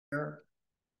All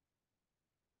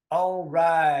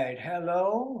right.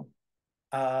 Hello.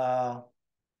 Uh,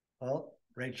 well,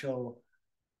 Rachel,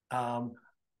 um,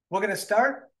 we're going to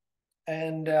start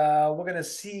and we're going to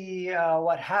see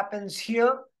what happens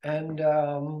here. And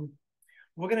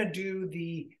we're going to do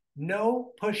the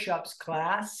no push-ups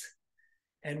class.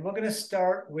 And we're going to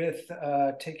start with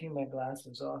taking my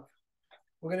glasses off.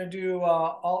 We're going to do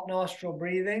alt nostril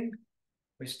breathing.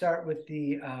 We start with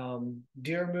the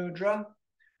deer mudra.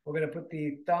 We're going to put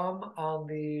the thumb on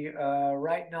the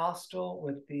right nostril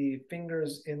with the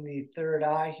fingers in the third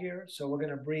eye here. So we're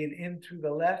going to breathe in through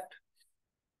the left.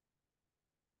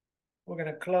 We're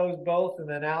going to close both and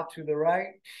then out through the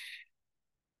right.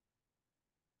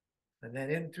 And then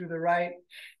in through the right.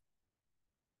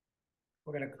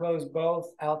 We're going to close both,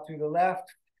 out through the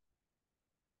left.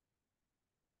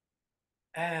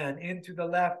 And in through the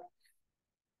left.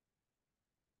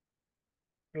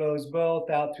 Close both,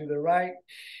 out through the right.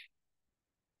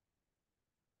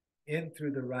 In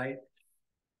through the right.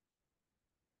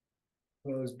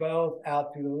 Close both,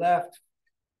 out through the left.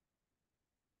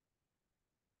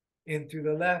 In through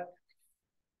the left.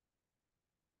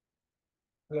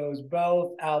 Close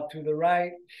both, out through the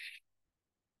right.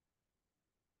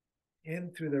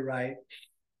 In through the right.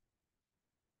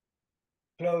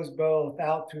 Close both,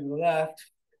 out through the left.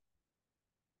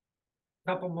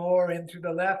 Couple more, in through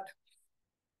the left.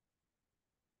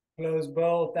 Close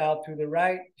both, out through the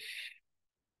right.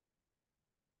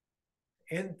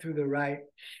 In through the right.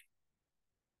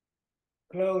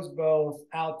 Close both,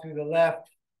 out through the left.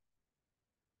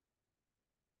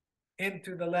 In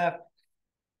through the left.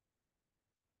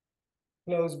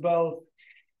 Close both,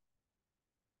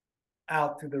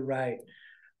 out to the right.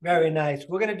 Very nice.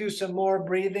 We're going to do some more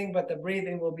breathing, but the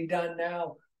breathing will be done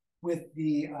now with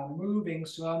the moving.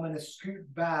 So I'm going to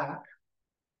scoot back.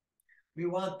 We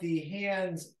want the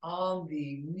hands on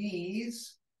the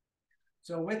knees.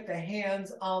 So with the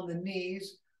hands on the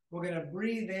knees, we're going to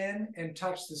breathe in and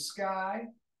touch the sky.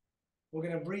 We're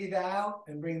going to breathe out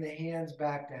and bring the hands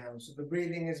back down. So the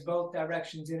breathing is both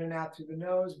directions, in and out through the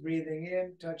nose. Breathing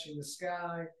in, touching the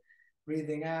sky.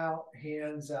 Breathing out,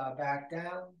 hands back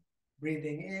down.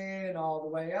 Breathing in all the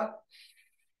way up.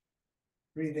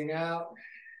 Breathing out,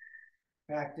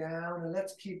 back down. And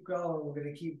let's keep going. We're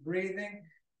going to keep breathing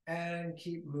and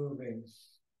keep moving.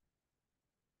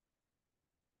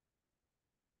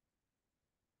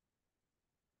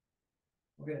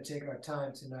 We're going to take our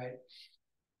time tonight.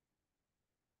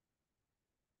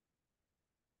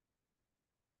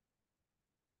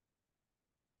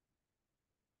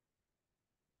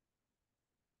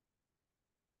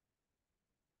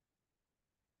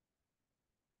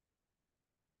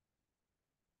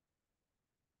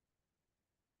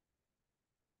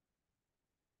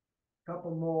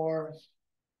 Couple more.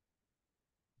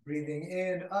 Breathing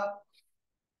in, up.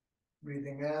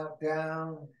 Breathing out,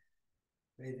 down.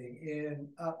 Breathing in,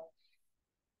 up.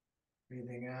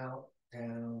 Breathing out,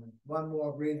 down. One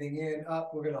more, breathing in,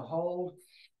 up. We're going to hold.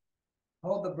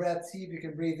 Hold the breath. See if you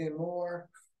can breathe in more.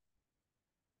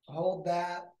 Hold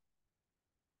that.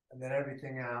 And then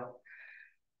everything out.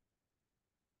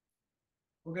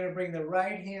 We're going to bring the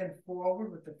right hand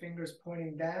forward with the fingers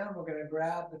pointing down. We're going to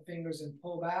grab the fingers and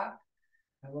pull back.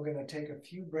 And we're going to take a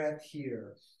few breaths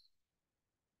here.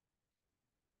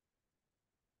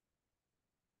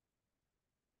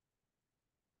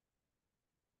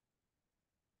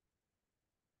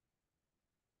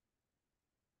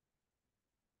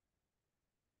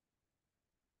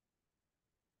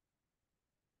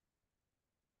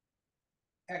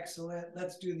 Excellent.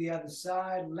 Let's do the other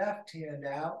side. Left hand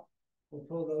out. We'll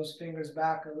pull those fingers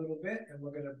back a little bit, and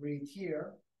we're going to breathe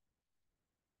here.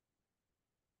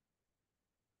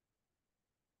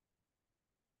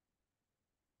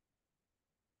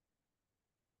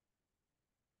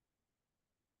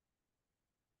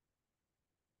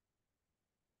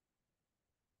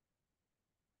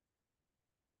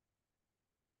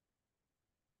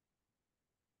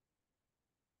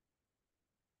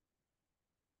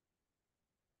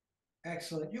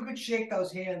 Excellent. You could shake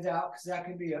those hands out because that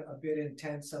can be a bit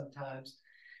intense sometimes.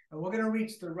 And we're going to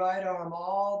reach the right arm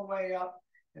all the way up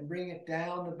and bring it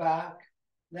down the back.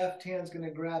 Left hand's going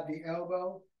to grab the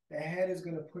elbow. The head is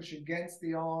going to push against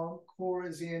the arm. Core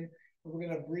is in. And we're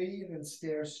going to breathe and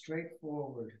stare straight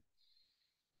forward.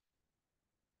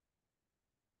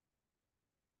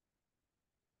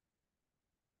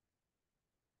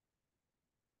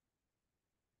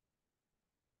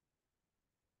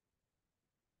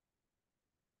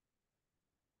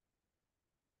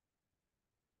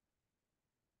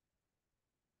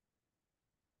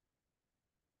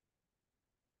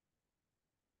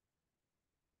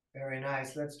 Very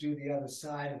nice. Let's do the other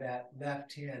side of that.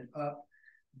 Left hand up,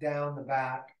 down the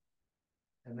back,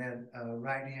 and then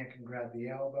right hand can grab the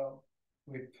elbow.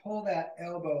 We pull that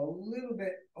elbow a little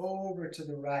bit over to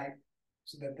the right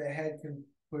so that the head can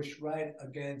push right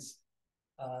against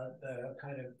the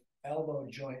kind of elbow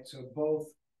joint. So both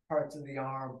parts of the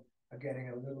arm are getting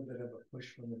a little bit of a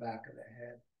push from the back of the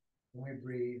head. When we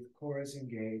breathe, core is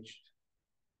engaged.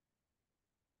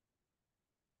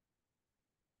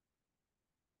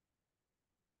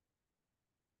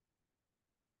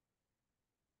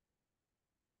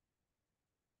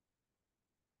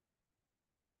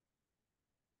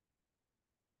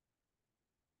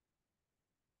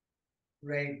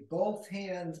 Great. Both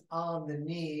hands on the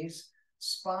knees,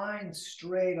 spine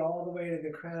straight all the way to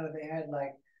the crown of the head,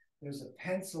 like there's a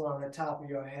pencil on the top of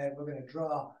your head. We're going to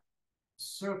draw a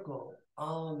circle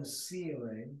on the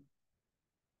ceiling.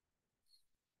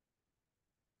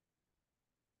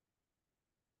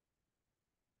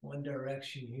 One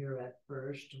direction here at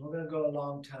first. We're going to go a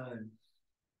long time.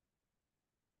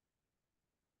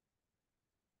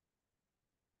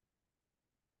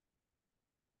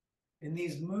 In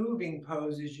these moving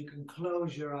poses, you can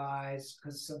close your eyes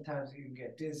because sometimes you can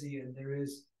get dizzy and there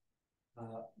is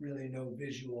really no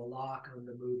visual lock on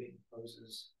the moving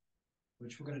poses,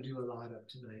 which we're going to do a lot of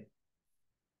tonight.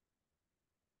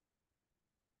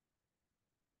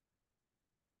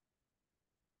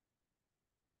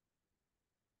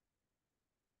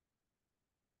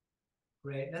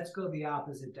 Great. Let's go the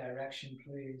opposite direction,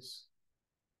 please.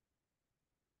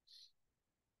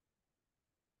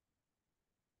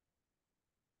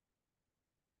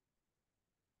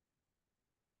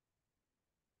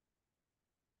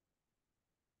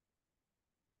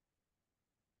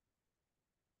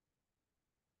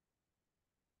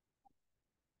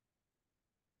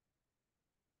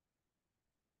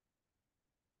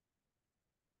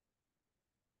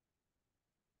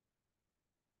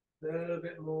 A little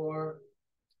bit more.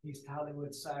 East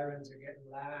Hollywood sirens are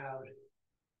getting loud.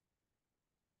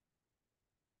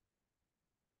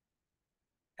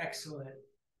 Excellent.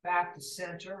 Back to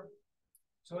center.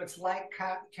 So it's like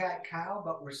cat-cow,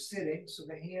 but we're sitting. So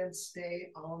the hands stay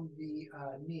on the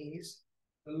knees.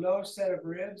 The low set of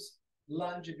ribs,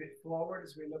 lunge a bit forward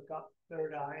as we look up,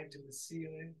 third eye into the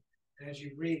ceiling. And as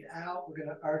you breathe out, we're going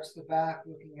to arch the back,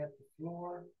 looking at the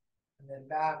floor, and then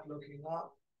back, looking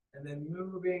up, and then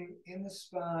moving in the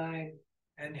spine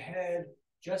and head,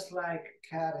 just like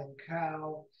cat and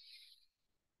cow.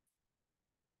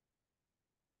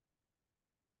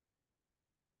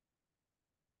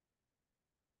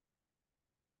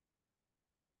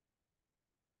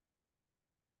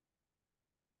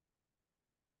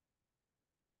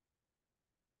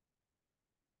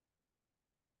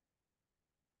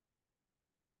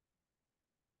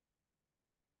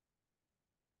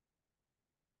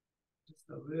 Just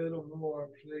a little more,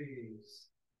 please.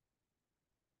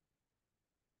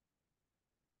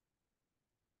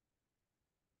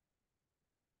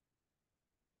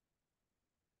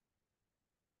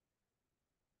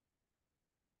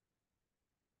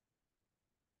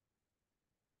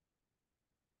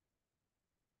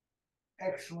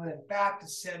 Excellent. Back to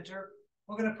center.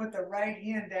 We're going to put the right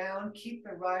hand down, keep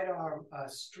the right arm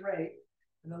straight,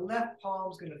 and the left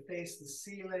palm is going to face the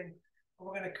ceiling.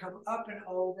 We're going to come up and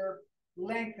over,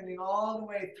 lengthening all the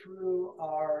way through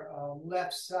our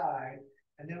left side.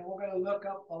 And then we're going to look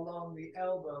up along the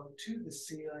elbow to the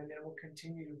ceiling, and we'll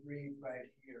continue to breathe right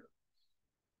here.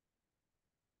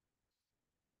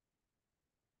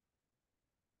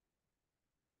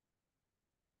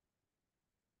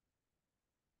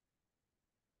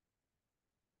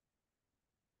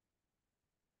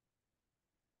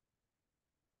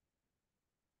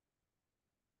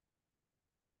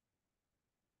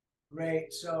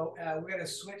 Great. So we're going to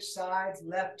switch sides,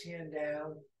 left hand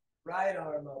down, right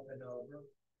arm up and over,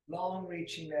 long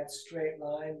reaching that straight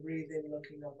line, breathe in,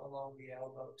 looking up along the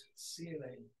elbow to the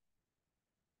ceiling.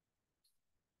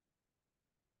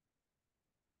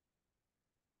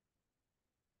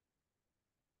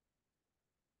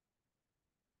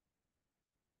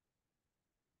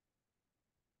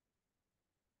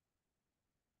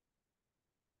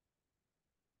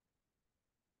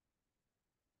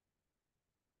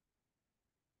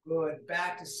 Good.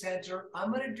 Back to center.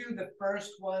 I'm going to do the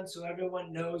first one so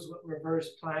everyone knows what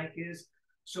reverse plank is.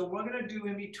 So we're going to do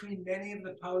in between many of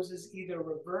the poses either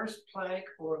reverse plank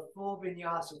or a full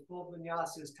vinyasa. Full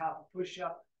vinyasa is top of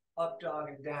push-up, up dog,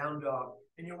 and down dog.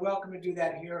 And you're welcome to do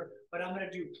that here, but I'm going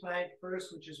to do plank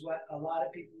first, which is what a lot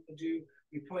of people will do.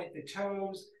 We point the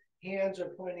toes. Hands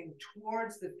are pointing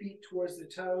towards the feet, towards the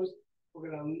toes.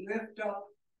 We're going to lift up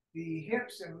the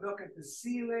hips and look at the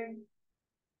ceiling.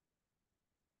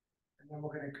 Then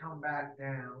we're going to come back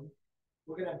down.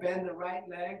 We're going to bend the right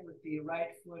leg with the right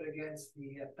foot against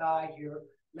the thigh here.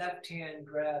 Left hand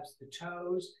grabs the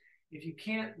toes. If you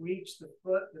can't reach the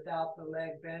foot without the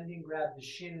leg bending, grab the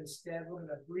shin instead. We're going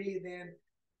to breathe in,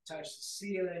 touch the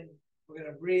ceiling. We're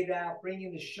going to breathe out,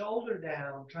 bringing the shoulder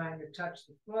down, trying to touch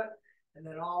the foot, and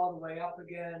then all the way up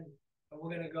again. And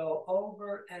we're going to go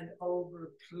over and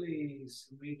over, please.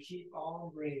 We keep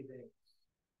on breathing.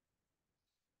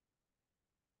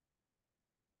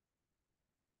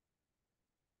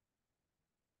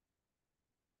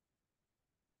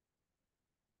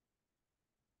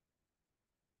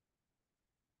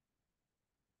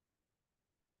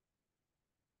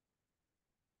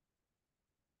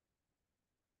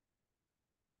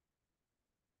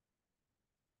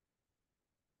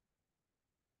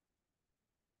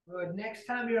 Good. Next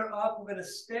time you're up, we're going to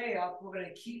stay up. We're going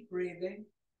to keep breathing.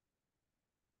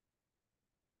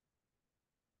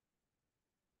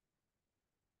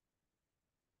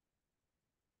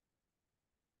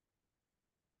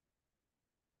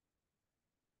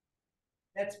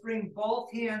 Let's bring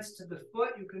both hands to the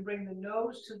foot. You can bring the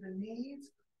nose to the knees,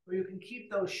 or you can keep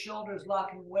those shoulders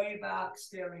locking way back,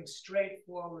 staring straight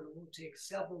forward. We'll take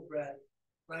several breaths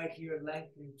right here,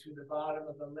 lengthening to the bottom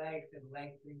of the leg, then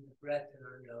lengthening the breath in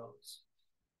our nose.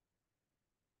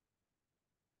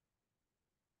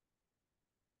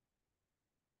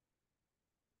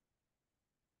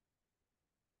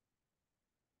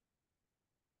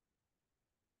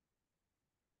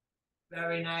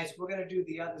 Very nice. We're going to do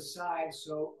the other side.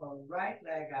 So right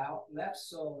leg out, left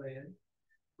sole in.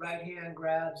 Right hand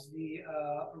grabs the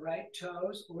right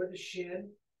toes or the shin.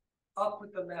 Up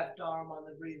with the left arm on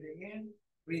the breathing in.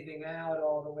 Breathing out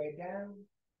all the way down.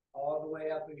 All the way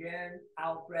up again.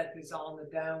 Out breath is on the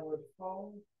downward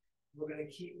fold. We're going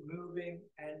to keep moving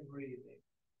and breathing.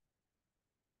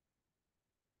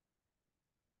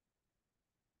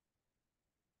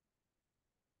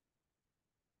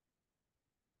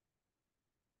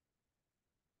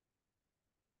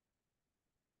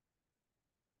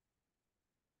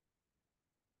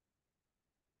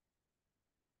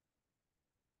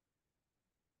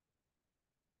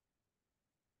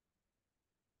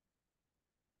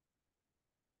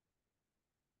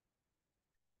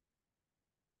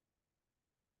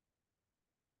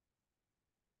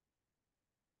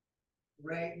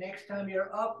 Right. Next time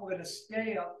you're up, we're going to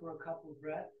stay up for a couple of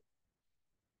breaths.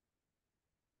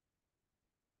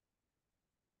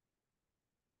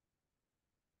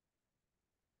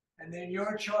 And then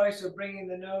your choice of bringing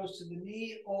the nose to the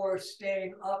knee or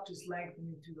staying up, just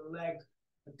lengthening through the legs.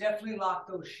 But definitely lock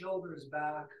those shoulders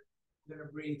back. We're going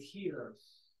to breathe here.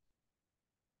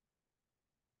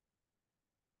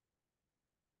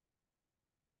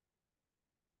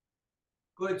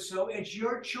 Good. So it's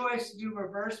your choice to do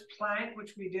reverse plank,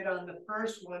 which we did on the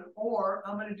first one, or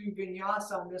I'm going to do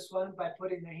vinyasa on this one by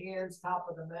putting the hands top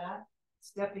of the mat,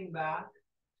 stepping back,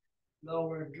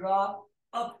 lower drop,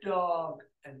 up dog,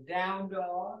 and down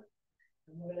dog.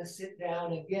 And we're going to sit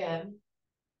down again.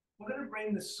 We're going to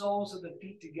bring the soles of the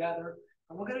feet together,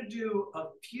 and we're going to do a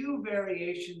few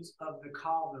variations of the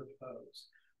collar pose.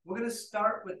 We're going to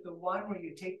start with the one where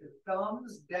you take the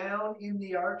thumbs down in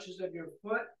the arches of your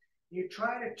foot. You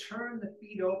try to turn the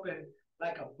feet open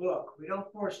like a book. We don't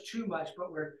force too much,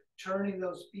 but we're turning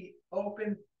those feet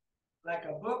open like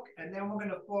a book. And then we're going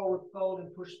to forward fold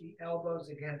and push the elbows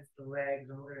against the legs.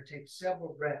 And we're going to take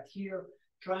several breaths here,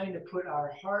 trying to put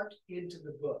our heart into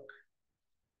the book.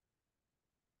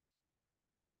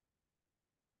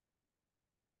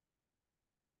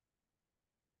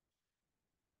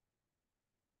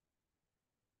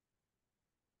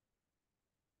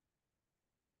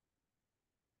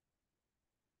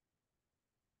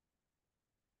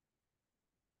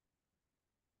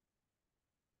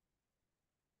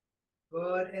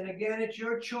 Good. And again, it's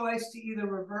your choice to either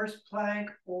reverse plank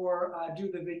or do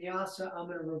the vinyasa. I'm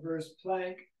going to reverse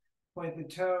plank, point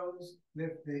the toes,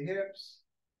 lift the hips,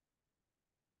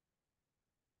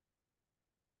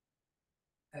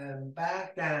 and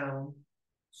back down.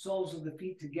 Soles of the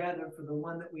feet together for the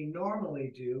one that we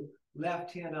normally do.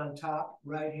 Left hand on top,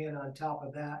 right hand on top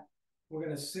of that. We're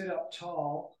going to sit up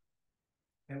tall,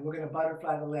 and we're going to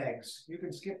butterfly the legs. You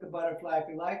can skip the butterfly if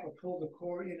you like, or pull the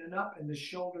core in and up and the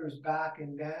shoulders back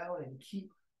and down, and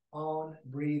keep on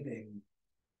breathing.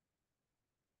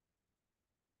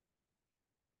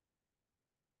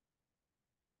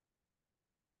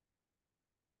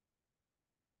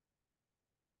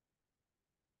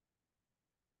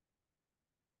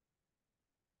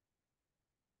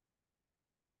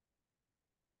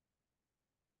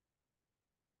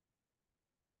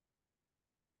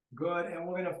 Good, and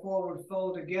we're gonna forward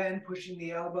fold again, pushing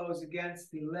the elbows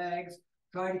against the legs.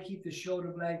 Try to keep the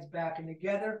shoulder blades back and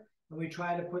together, and we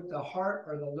try to put the heart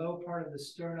or the low part of the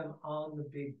sternum on the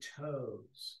big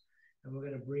toes. And we're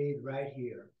gonna breathe right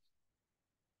here.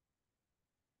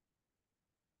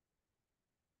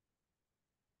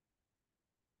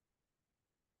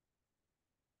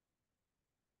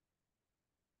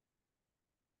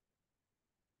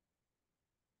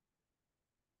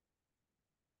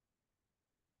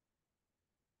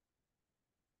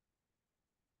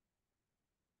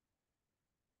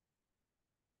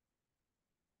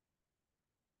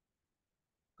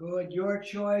 Good, your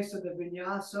choice of the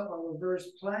vinyasa or reverse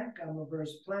plank. I'm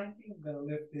reverse planking. I'm gonna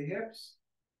lift the hips,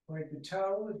 point the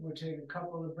toes. We'll take a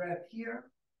couple of breaths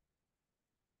here.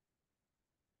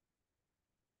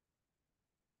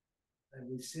 And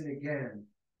we sit again.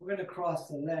 We're gonna cross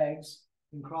the legs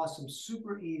and cross them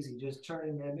super easy, just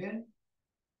turning them in.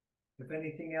 If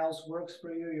anything else works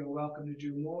for you, you're welcome to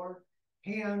do more.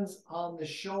 Hands on the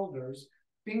shoulders,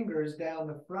 fingers down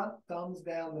the front, thumbs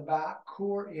down the back,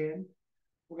 core in.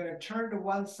 We're going to turn to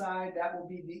one side. That will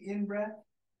be the in-breath,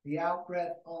 the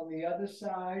out-breath on the other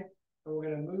side. And we're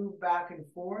going to move back and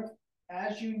forth.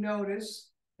 As you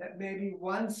notice that maybe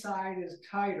one side is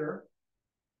tighter,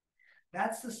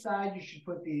 that's the side you should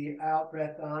put the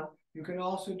out-breath on. You can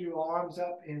also do arms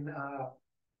up in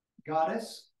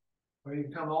goddess, or you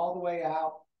can come all the way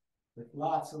out with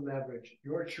lots of leverage.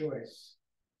 Your choice.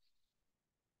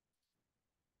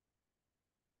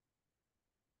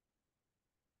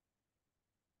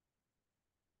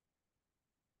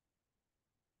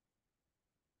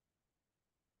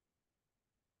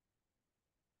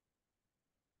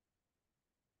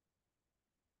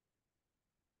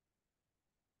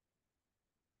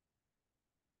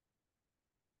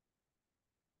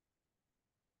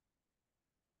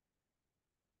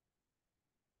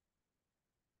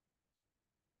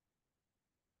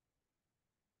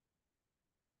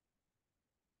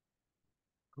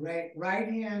 Great. Right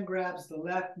hand grabs the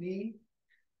left knee.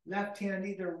 Left hand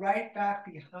either right back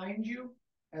behind you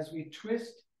as we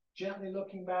twist, gently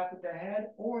looking back at the head,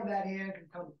 or that hand can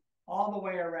come all the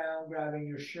way around, grabbing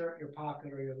your shirt, your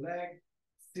pocket, or your leg.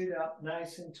 Sit up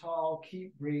nice and tall.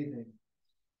 Keep breathing.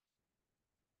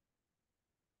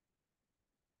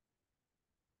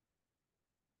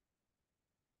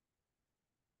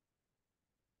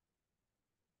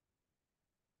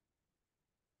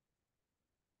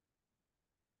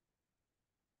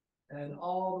 And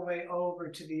all the way over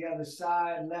to the other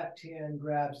side. Left hand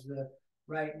grabs the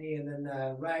right knee, and then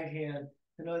the right hand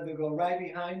can either go right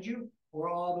behind you or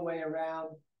all the way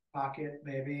around, pocket,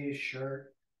 maybe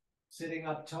shirt, sitting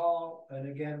up tall. And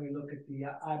again, we look at the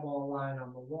eyeball line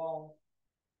on the wall.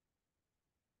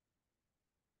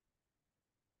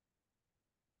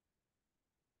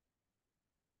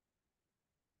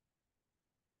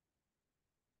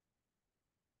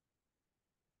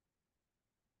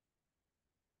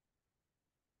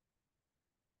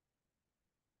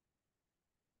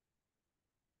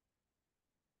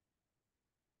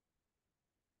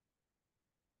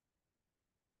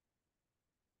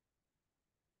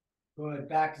 Good.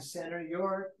 Back to center.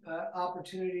 Your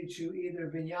opportunity to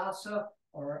either vinyasa,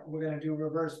 or we're going to do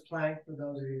reverse plank. For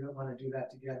those of you that want to do that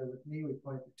together with me, we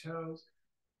point the toes,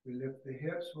 we lift the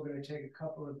hips. We're going to take a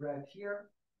couple of breaths here.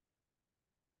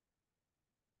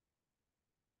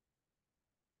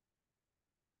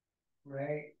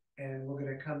 Right. And we're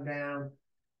going to come down.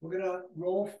 We're going to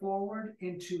roll forward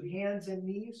into hands and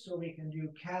knees so we can do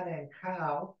cat and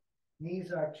cow.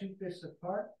 Knees are 2 fists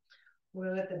apart. We're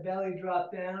going to let the belly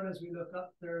drop down as we look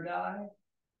up, third eye.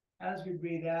 As we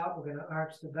breathe out, we're going to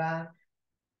arch the back.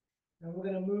 And we're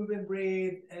going to move and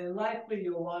breathe. And likely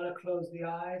you'll want to close the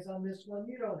eyes on this one.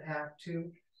 You don't have to.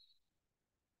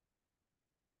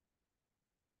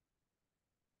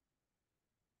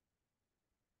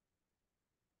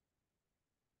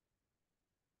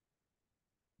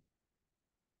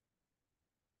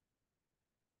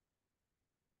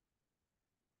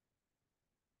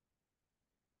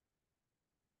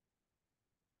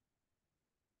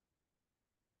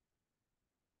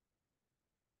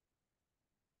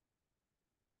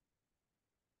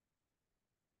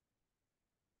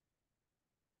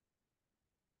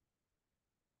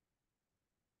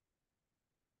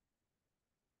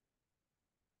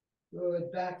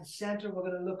 Good. Back to center. We're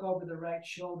going to look over the right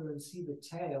shoulder and see the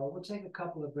tail. We'll take a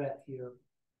couple of breaths here.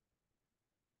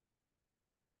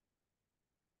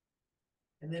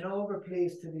 And then over,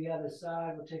 please, to the other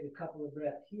side. We'll take a couple of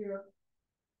breaths here.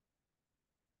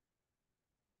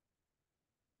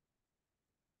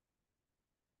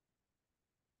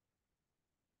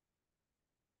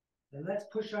 And let's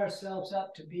push ourselves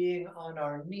up to being on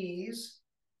our knees.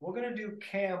 We're going to do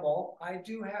camel. I'm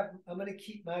going to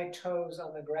keep my toes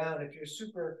on the ground. If you're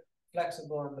super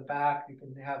flexible in the back, you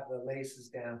can have the laces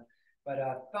down. But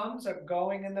thumbs are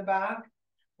going in the back.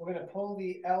 We're going to pull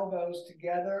the elbows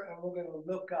together and we're going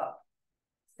to look up.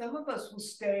 Some of us will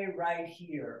stay right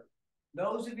here.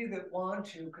 Those of you that want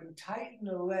to can tighten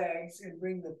the legs and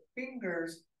bring the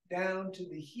fingers down to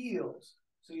the heels.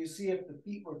 So you see if the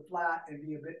feet were flat, it'd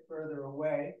be a bit further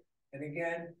away. And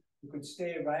again, you could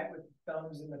stay right with the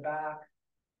thumbs in the back.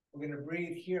 We're going to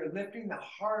breathe here, lifting the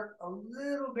heart a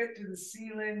little bit to the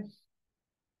ceiling.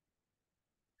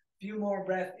 A few more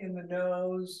breaths in the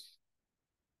nose.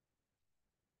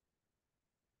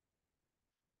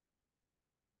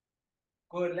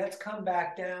 Good, let's come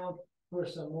back down for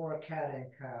some more cat and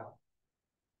cow.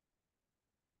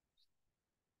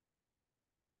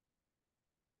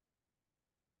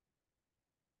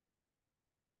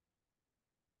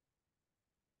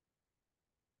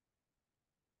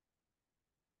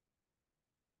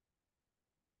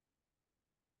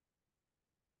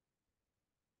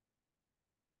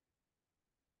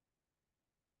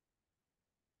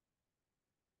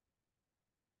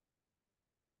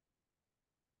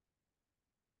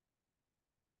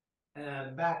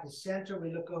 And back to center,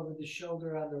 we look over the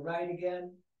shoulder on the right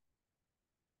again.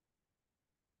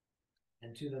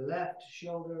 And to the left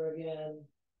shoulder again.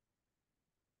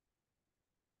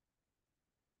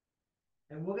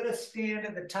 And we're going to stand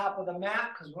at the top of the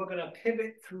mat because we're going to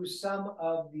pivot through some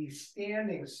of the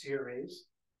standing series.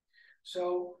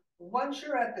 So once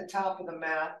you're at the top of the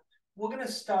mat, we're going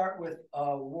to start with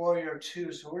warrior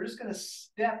two. So we're just going to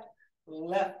step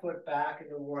left foot back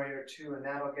into warrior two, and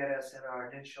that'll get us in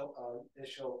our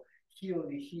initial heel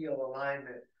to heel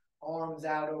alignment. Arms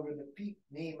out over the feet,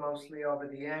 knee mostly over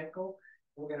the ankle.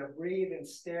 We're going to breathe and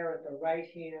stare at the right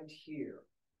hand here.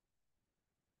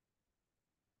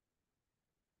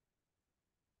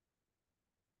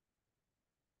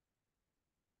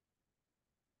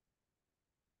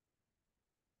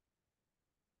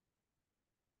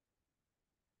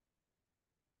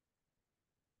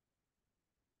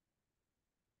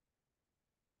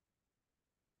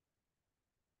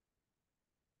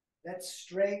 Let's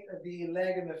straight the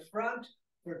leg in the front.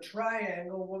 For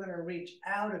triangle, we're going to reach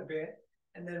out a bit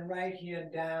and then right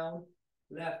hand down,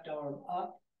 left arm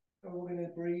up. And we're going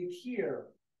to breathe here,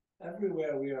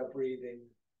 everywhere we are breathing.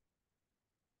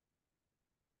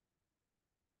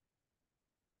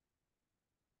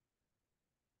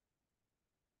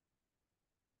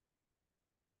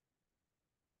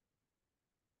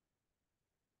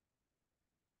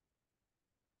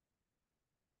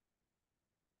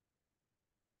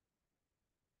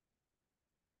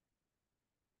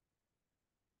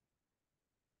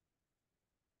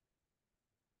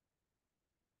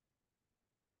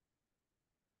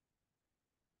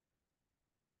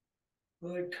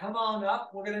 Good, come on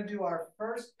up. We're going to do our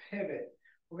first pivot.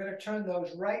 We're going to turn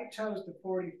those right toes to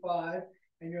 45,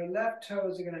 and your left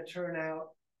toes are going to turn out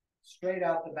straight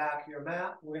out the back of your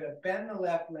mat. We're going to bend the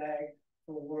left leg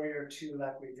for warrior two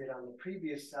like we did on the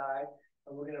previous side,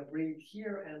 and we're going to breathe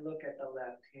here and look at the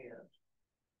left hand.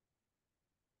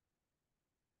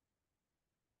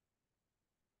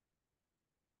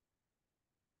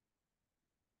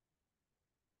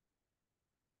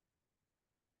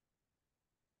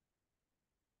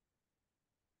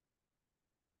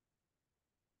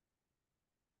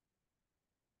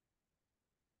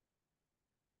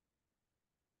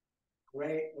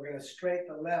 Great. We're going to straighten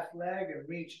the left leg and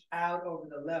reach out over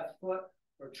the left foot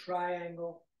for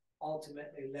triangle.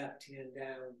 Ultimately, left hand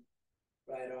down,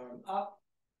 right arm up.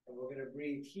 And we're going to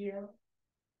breathe here.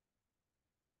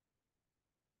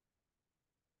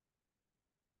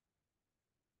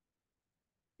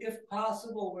 If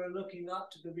possible, we're looking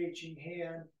up to the reaching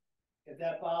hand. If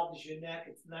that bothers your neck,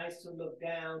 it's nice to look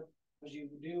down because you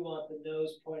do want the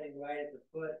nose pointing right at the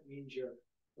foot. It means you're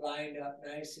lined up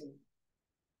nice and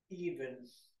even.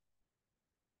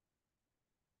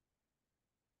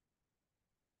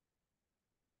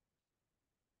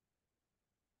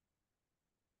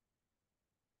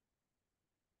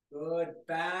 Good.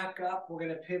 Back up. We're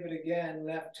going to pivot again.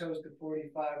 Left toes to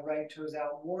 45, right toes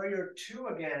out. Warrior two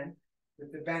again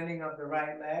with the bending of the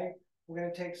right leg. We're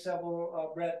going to take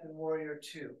several breaths in warrior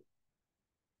two.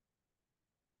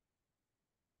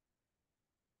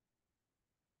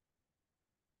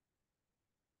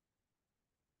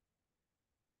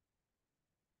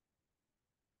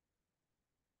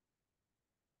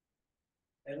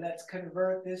 And let's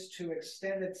convert this to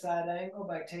extended side angle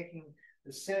by taking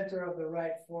the center of the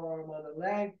right forearm on the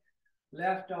leg,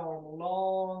 left arm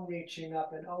long, reaching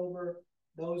up and over.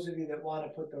 those of you that want to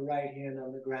put the right hand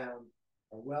on the ground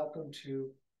are welcome to.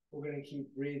 We're going to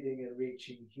keep breathing and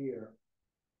reaching here.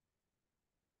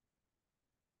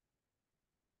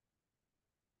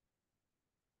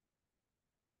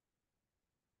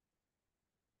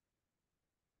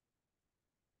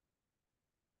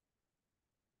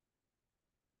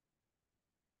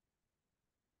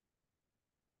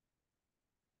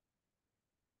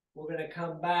 We're going to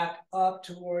come back up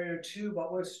to warrior two,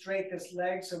 but we'll straight this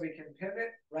leg so we can pivot.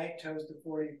 Right toes to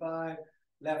 45,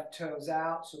 left toes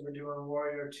out. So we're doing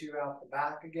warrior two out the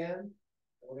back again.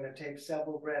 We're going to take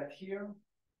several breaths here.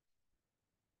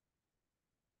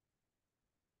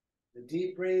 The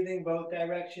deep breathing, both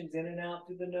directions, in and out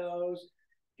through the nose.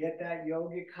 Get that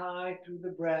yogic high through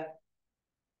the breath.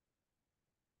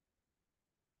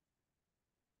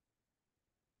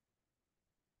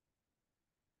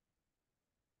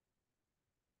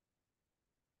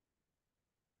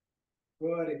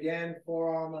 Good. Again,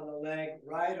 forearm on the leg,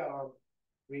 right arm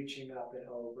reaching up and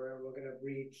over. And we're going to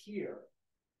breathe here.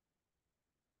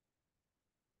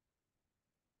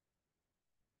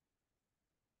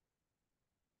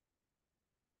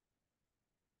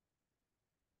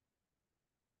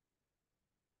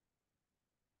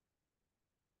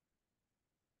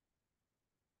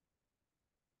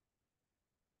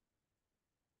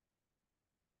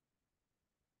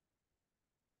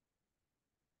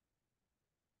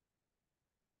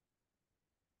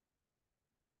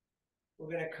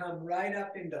 We're going to come right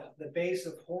up into the base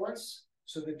of horse.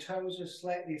 So the toes are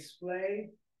slightly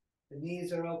splayed. The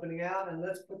knees are opening out. And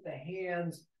let's put the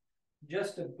hands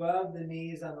just above the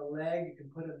knees on the leg. You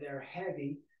can put them there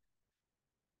heavy.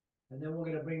 And then we're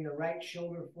going to bring the right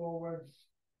shoulder forward.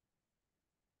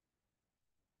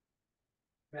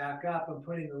 Back up and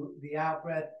putting the out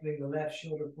breath, bring the left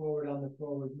shoulder forward on the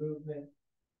forward movement.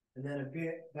 And then a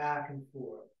bit back and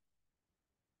forth.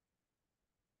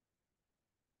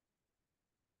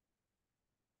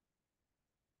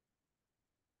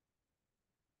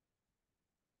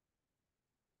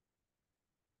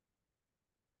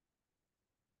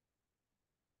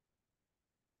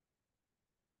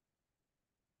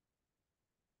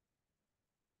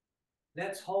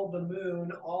 Let's hold the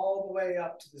moon all the way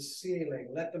up to the ceiling.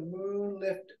 Let the moon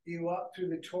lift you up through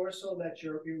the torso. Let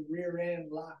your rear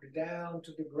end lock down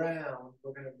to the ground.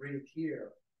 We're going to breathe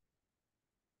here.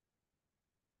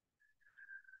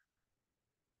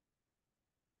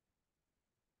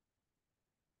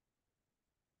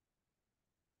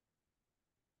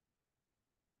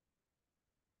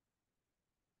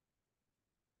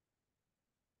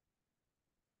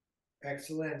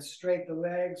 Excellent. Straight the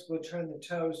legs. We'll turn the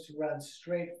toes to run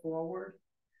straight forward.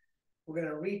 We're going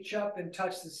to reach up and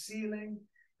touch the ceiling.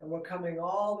 And we're coming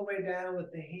all the way down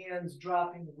with the hands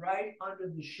dropping right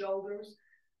under the shoulders.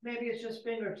 Maybe it's just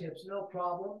fingertips, no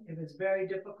problem. If it's very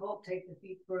difficult, take the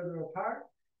feet further apart.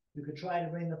 You could try to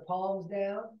bring the palms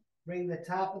down, bring the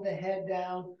top of the head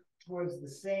down towards the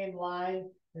same line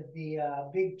that the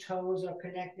big toes are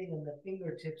connecting and the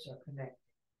fingertips are connecting.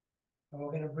 And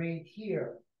we're going to breathe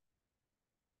here.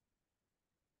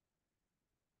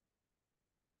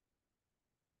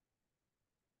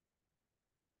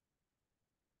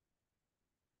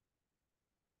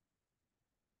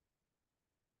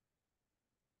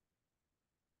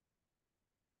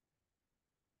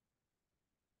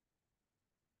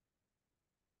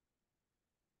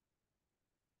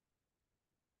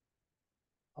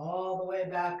 All the way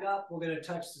back up, we're going to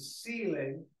touch the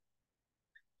ceiling.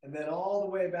 And then all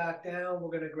the way back down, we're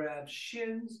going to grab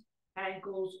shins,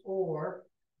 ankles, or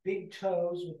big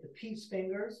toes with the peace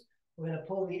fingers. We're going to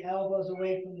pull the elbows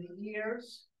away from the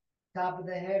ears, top of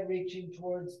the head reaching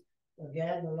towards,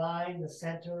 again, the line, the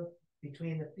center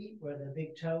between the feet where the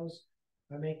big toes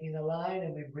are making the line,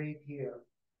 and we breathe here.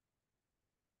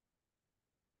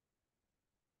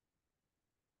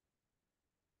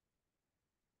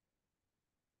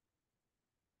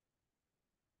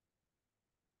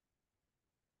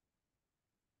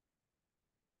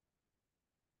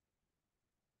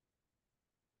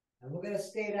 And we're going to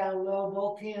stay down low,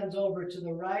 both hands over to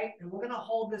the right. And we're going to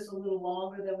hold this a little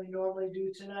longer than we normally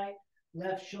do tonight.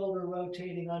 Left shoulder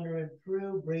rotating under and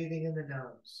through, breathing in the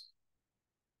nose.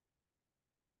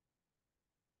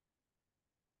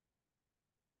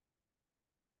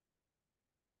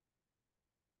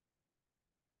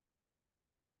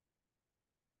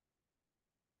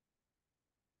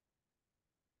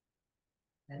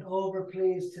 And over,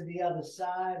 please, to the other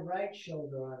side. Right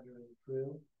shoulder under and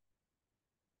through.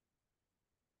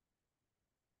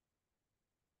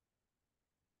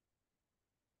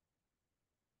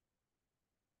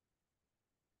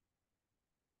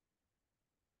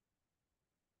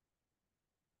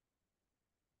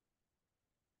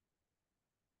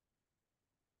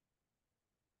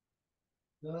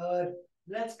 Good.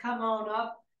 Let's come on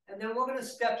up, and then we're going to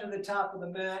step to the top of the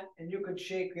mat, and you could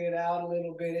shake it out a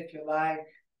little bit if you like.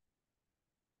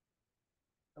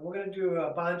 And we're going to do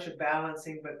a bunch of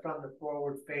balancing, but from the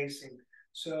forward facing.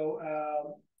 So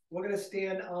we're going to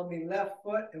stand on the left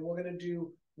foot, and we're going to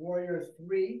do warrior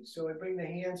 3. So we bring the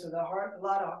hands to the heart, a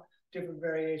lot of different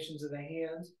variations of the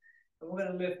hands. And we're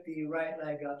going to lift the right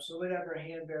leg up. So whatever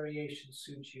hand variation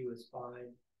suits you is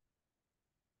fine.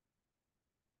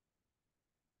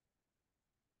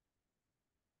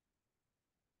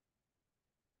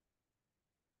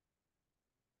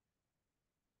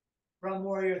 From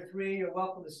warrior 3, you're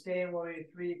welcome to stay in warrior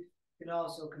 3. You can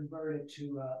also convert it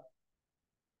to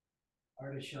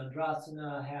Ardha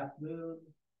Chandrasana, half moon.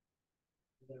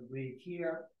 We're going to breathe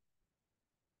here.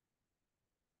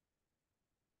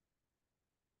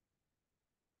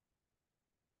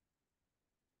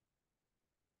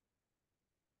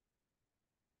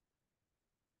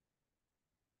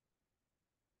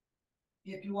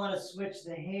 If you want to switch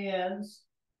the hands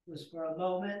just for a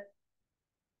moment,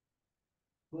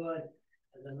 good.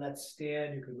 And then let's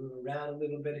stand. You can move around a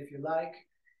little bit if you like.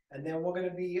 And then we're going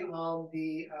to be on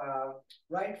the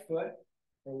right foot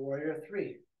for warrior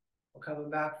 3. We're coming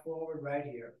back forward right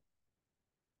here.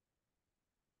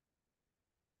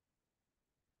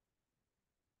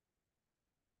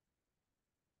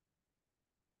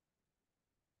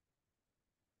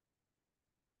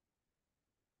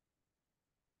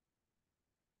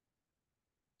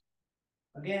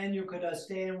 Again, you could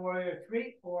stay in warrior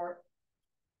 3 or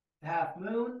half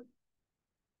moon.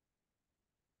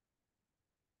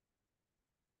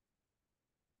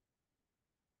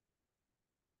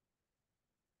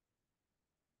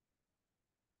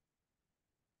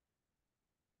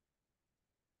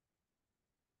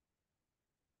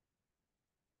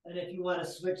 And if you want to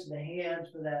switch the hands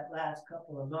for that last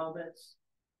couple of moments.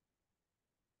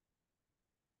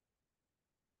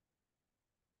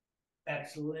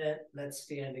 Excellent. Let's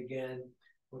stand again.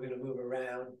 We're going to move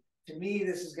around. To me,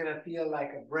 this is going to feel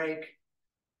like a break.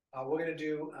 We're going to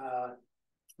do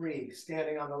 3.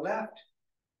 Standing on the left,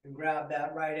 and grab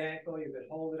that right ankle. You can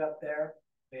hold it up there.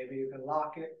 Maybe you can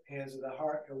lock it. Hands to the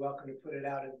heart. You're welcome to put it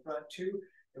out in front too.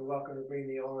 You're welcome to bring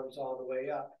the arms all the way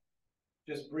up.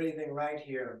 Just breathing right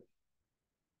here.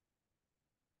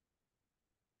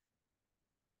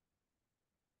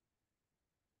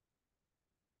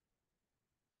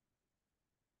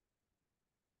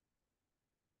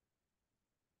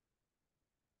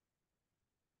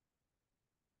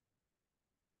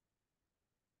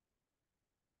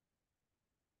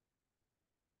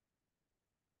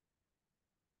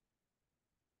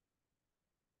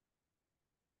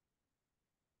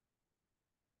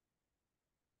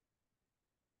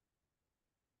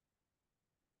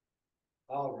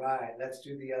 All right, let's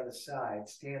do the other side.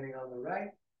 Standing on the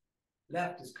right,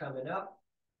 left is coming up.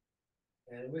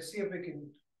 And we'll see if we can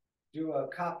do a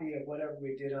copy of whatever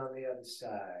we did on the other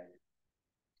side.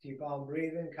 Keep on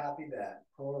breathing, copy that.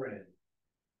 Pour in.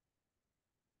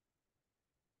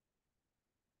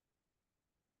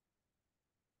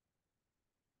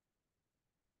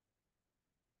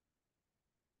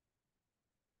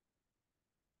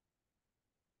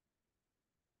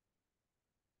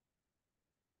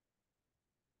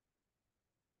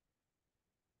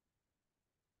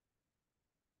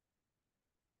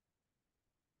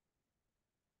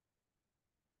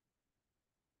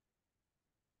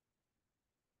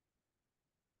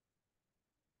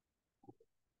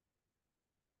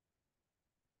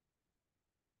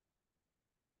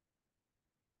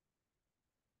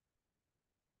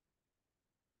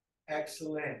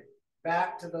 Excellent.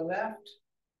 Back to the left.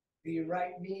 The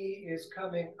right knee is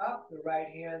coming up. The right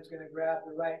hand's going to grab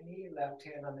the right knee, left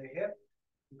hand on the hip.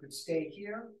 You could stay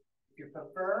here. If you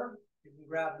prefer, you can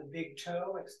grab the big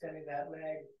toe, extending that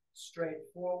leg straight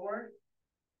forward.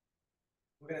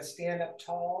 We're going to stand up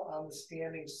tall on the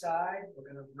standing side. We're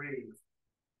going to breathe.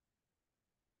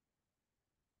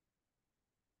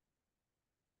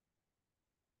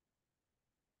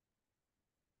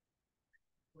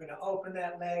 We're going to open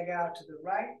that leg out to the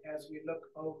right as we look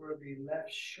over the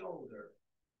left shoulder.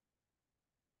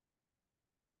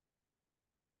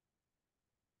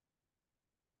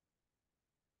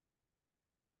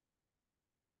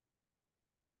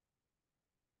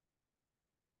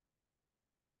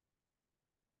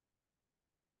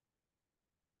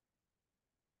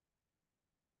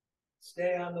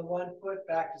 Stay on the one foot,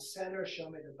 back to center.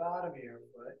 Show me the bottom of your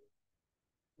foot.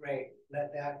 Great.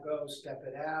 Let that go. Step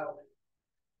it out.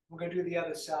 We're going to do the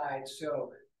other side.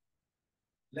 So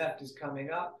left is coming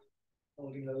up,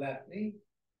 holding the left knee.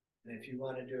 And if you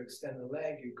wanted to extend the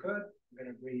leg, you could. We're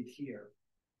going to breathe here.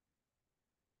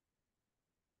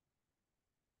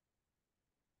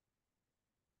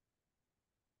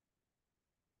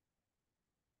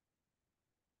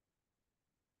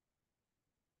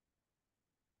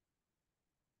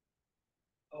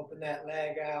 Open that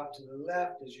leg out to the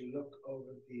left as you look over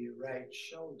the right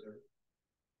shoulder.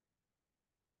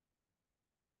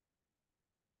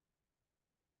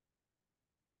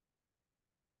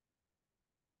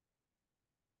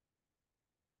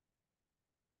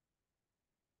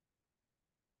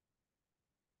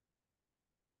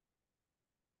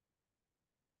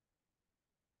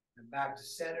 And back to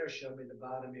center. Show me the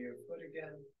bottom of your foot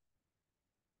again.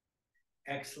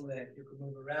 Excellent. You can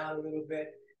move around a little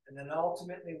bit. And then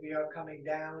ultimately we are coming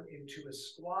down into a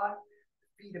squat.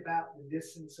 Feet about the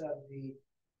distance of the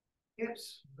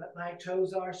hips, but my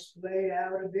toes are splayed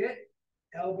out a bit.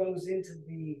 Elbows into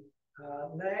the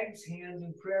legs, hands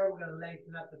in prayer. We're going to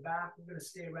lengthen up the back. We're going to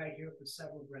stay right here for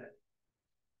several breaths.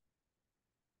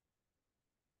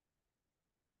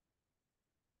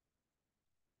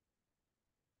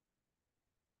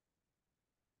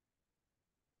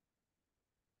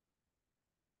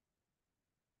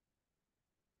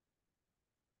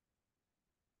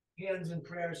 Hands in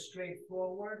prayer straight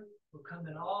forward. We're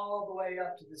coming all the way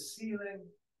up to the ceiling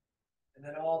and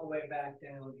then all the way back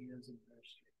down, hands in prayer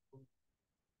straight forward.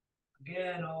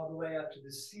 Again, all the way up to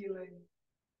the ceiling,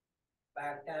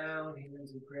 back down,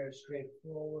 hands in prayer straight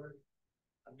forward.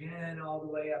 Again, all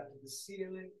the way up to the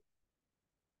ceiling,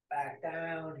 back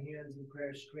down, hands in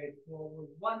prayer straight forward.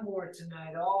 One more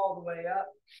tonight, all the way up.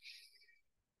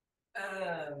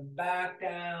 And back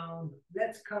down.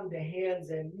 Let's come to hands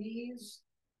and knees.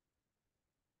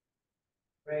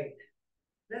 Great.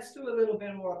 Let's do a little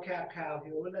bit more cat-cow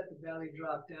here. We'll let the belly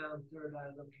drop down, third eye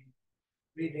looking.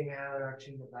 Breathing out,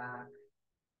 arching the back.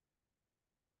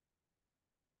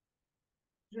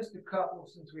 Just a couple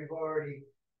since we've already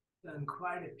done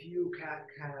quite a few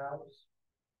cat-cows.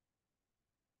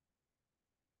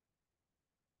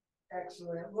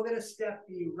 Excellent. We're going to step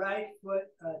the right foot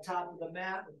top of the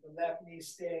mat with the left knee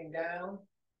staying down.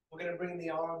 We're going to bring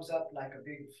the arms up like a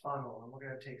big funnel, and we're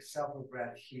going to take several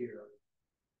breaths here.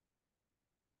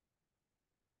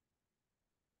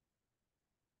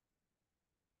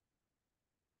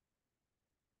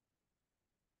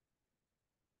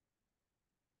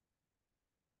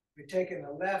 We're taking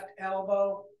the left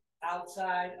elbow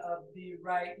outside of the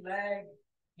right leg,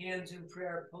 hands in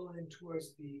prayer, pulling in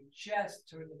towards the chest,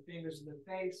 turn the fingers to the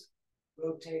face,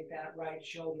 rotate that right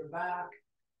shoulder back.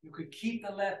 You could keep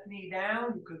the left knee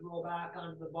down. You could roll back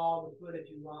onto the ball of the foot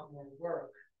if you want more work.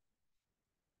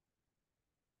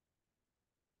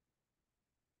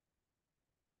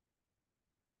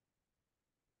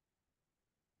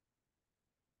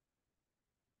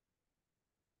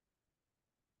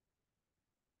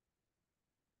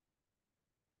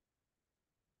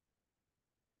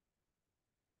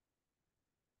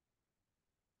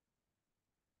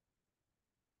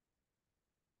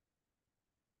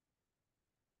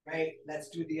 Right, let's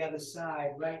do the other side.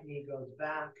 Right knee goes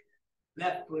back,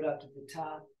 left foot up to the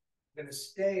top. I'm going to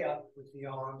stay up with the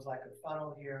arms like a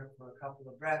funnel here for a couple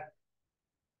of breaths.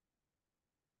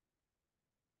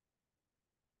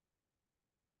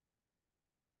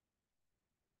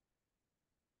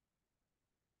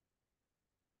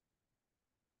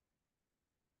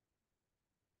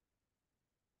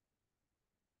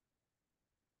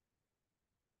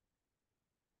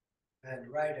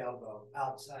 And right elbow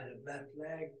outside of left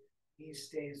leg. Knee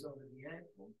stays over the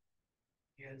ankle.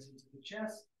 Hands into the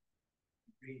chest.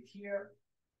 Breathe here.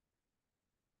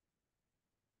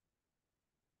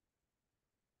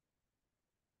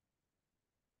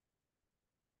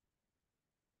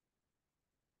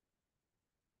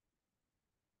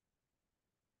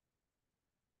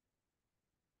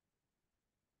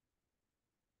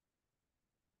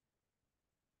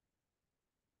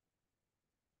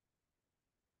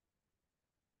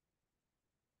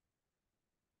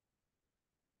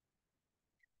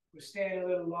 We're staying a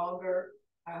little longer.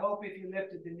 I hope if you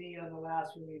lifted the knee on the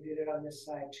last one, you did it on this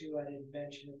side too. I didn't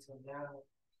mention it till now.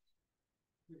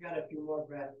 We've got a few more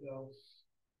breaths though.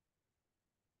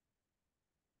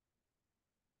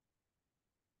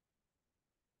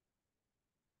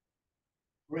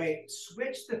 Great.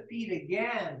 Switch the feet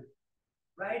again.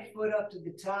 Right foot up to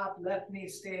the top, left knee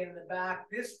staying in the back.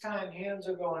 This time, hands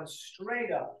are going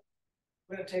straight up.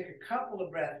 We're going to take a couple of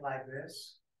breaths like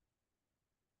this.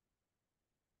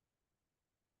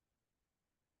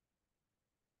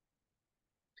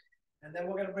 And then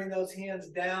we're going to bring those hands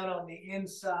down on the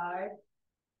inside.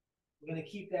 We're going to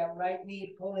keep that right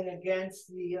knee pulling against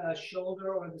the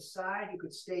shoulder or the side. You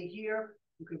could stay here.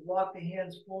 You could walk the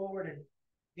hands forward and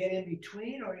get in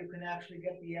between, or you can actually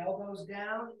get the elbows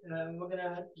down. And we're going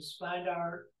to just find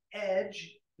our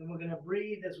edge, and we're going to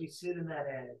breathe as we sit in that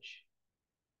edge.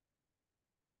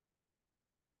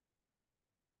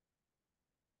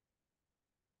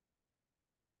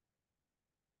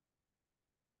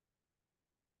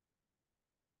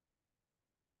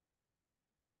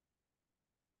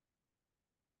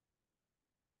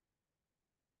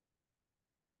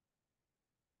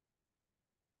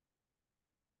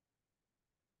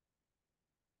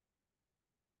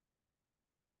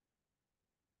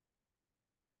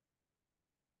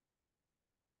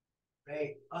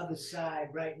 Great. Other side,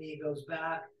 right knee goes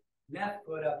back, left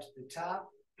foot up to the top.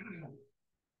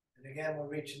 And again, we're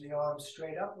reaching the arms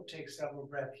straight up. We'll take several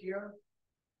breaths here.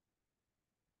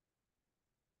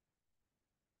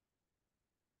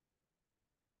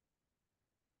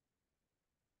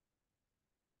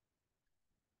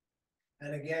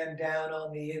 And again, down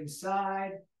on the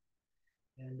inside.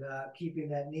 And keeping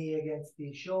that knee against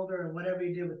the shoulder. And whatever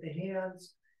you do with the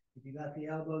hands, if you got the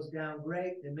elbows down,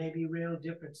 great. They may be real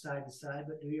different side to side,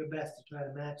 but do your best to try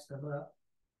to match them up.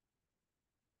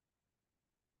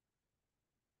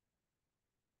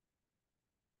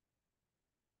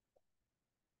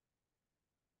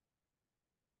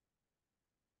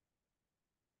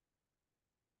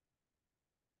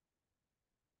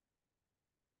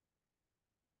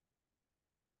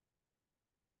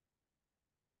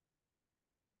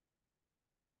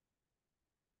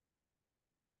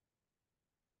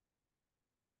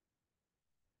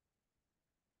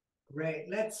 Great.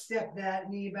 Let's step that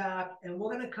knee back, and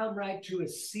we're going to come right to a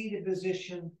seated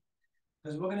position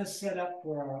because we're going to set up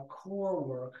for our core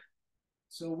work.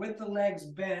 So with the legs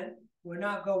bent, we're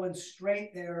not going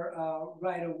straight there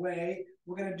right away.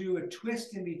 We're going to do a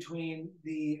twist in between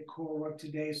the core work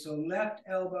today. So left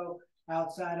elbow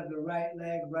outside of the right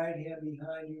leg, right hand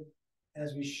behind you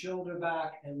as we shoulder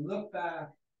back and look back,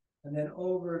 and then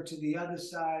over to the other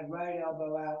side, right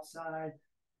elbow outside,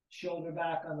 shoulder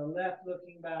back on the left,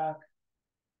 looking back,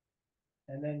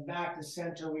 and then back to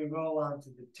center. We roll onto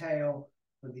the tail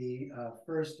for the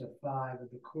first of 5 of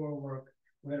the core work.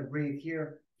 We're going to breathe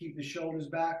here. Keep the shoulders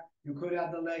back. You could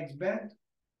have the legs bent.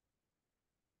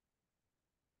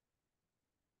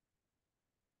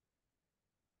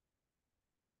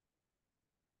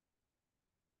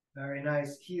 Very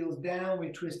nice. Heels down. We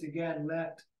twist again.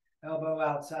 Left elbow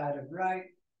outside of right.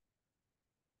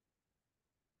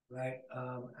 Right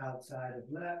outside of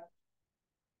left.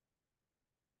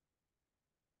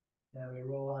 Now we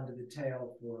roll onto the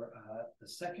tail for the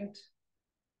second.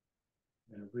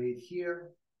 I'm going to breathe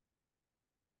here.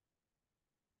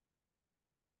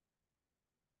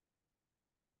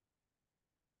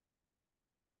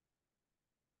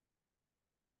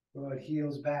 Good.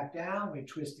 Heels back down. We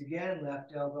twist again.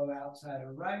 Left elbow outside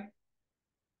of right.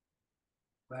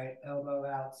 Right elbow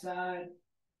outside.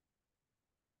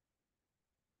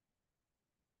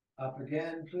 Up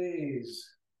again, please.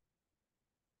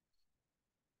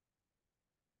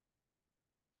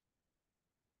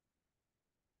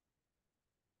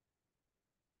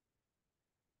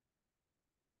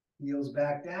 Heels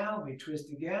back down. We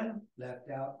twist again. Left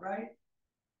out, right.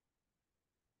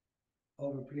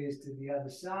 Over, please, to the other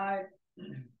side.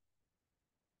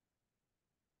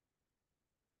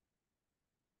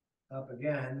 Up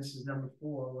again. This is number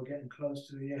 4. We're getting close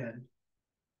to the end.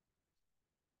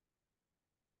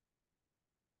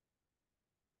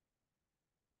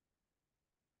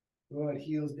 Good.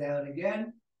 Heels down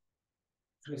again.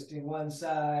 Twisting one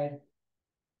side.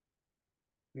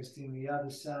 Twisting the other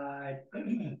side.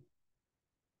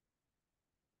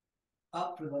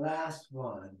 Up for the last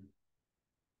one.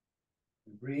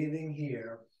 Breathing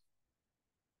here.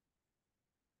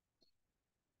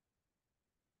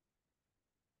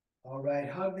 All right,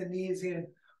 hug the knees in.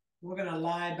 We're going to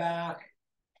lie back.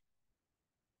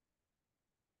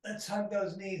 Let's hug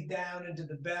those knees down into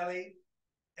the belly.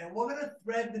 And we're going to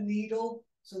thread the needle.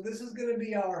 So this is going to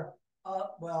be our,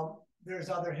 well, there's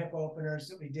other hip openers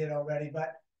that we did already,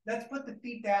 but let's put the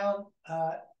feet down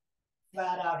flat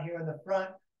out here in the front.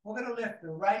 We're going to lift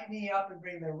the right knee up and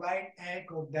bring the right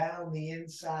ankle down the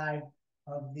inside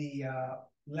of the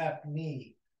left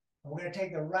knee. And we're going to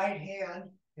take the right hand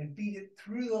and feed it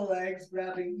through the legs,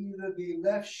 grabbing either the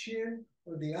left shin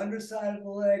or the underside of the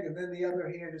leg, and then the other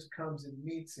hand just comes and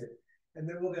meets it. And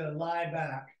then we're going to lie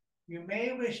back. You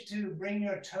may wish to bring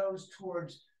your toes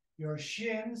towards your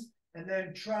shins and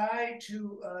then try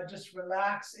to just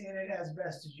relax in it as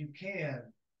best as you can.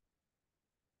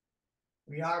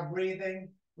 We are breathing.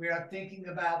 We are thinking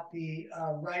about the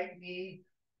right knee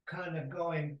kind of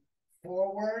going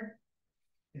forward.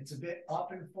 It's a bit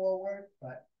up and forward,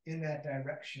 but in that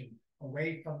direction,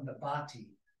 away from the body.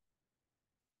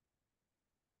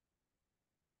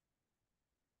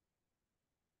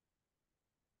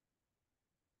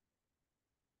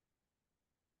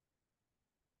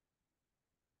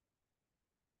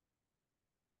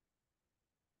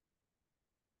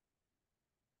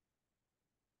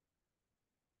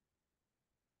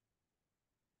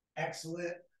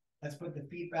 Excellent. Let's put the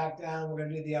feet back down. We're going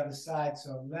to do the other side.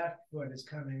 So left foot is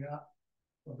coming up.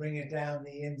 We'll bring it down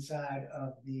the inside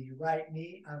of the right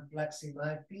knee. I'm flexing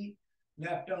my feet.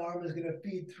 Left arm is going to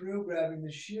feed through, grabbing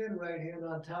the shin, right hand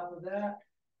on top of that.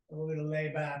 And we're going to lay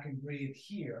back and breathe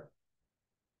here.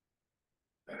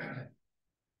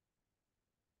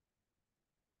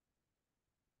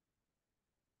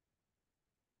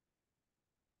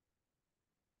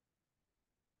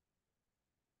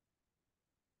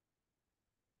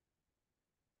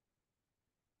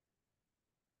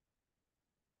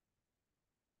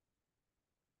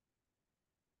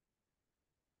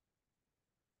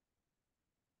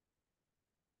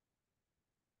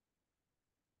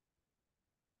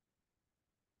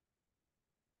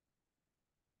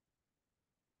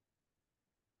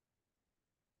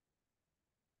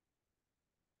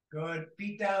 Good.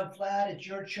 Feet down flat. It's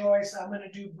your choice. I'm going to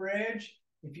do bridge.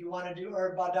 If you want to do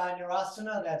Urdhva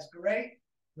Dhanurasana, that's great.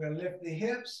 We're going to lift the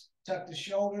hips, tuck the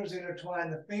shoulders,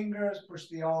 intertwine the fingers, push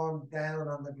the arm down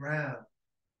on the ground.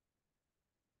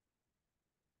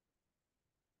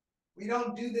 We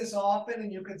don't do this often,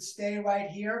 and you could stay right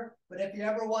here. But if you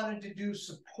ever wanted to do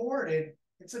supported,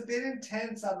 it's a bit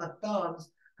intense on the thumbs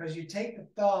because you take the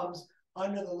thumbs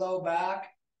under the low back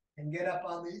and get up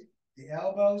on the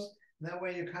elbows. And that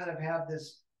way you kind of have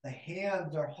this, the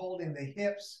hands are holding the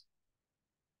hips.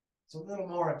 It's a little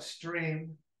more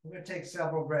extreme. We're going to take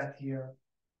several breaths here.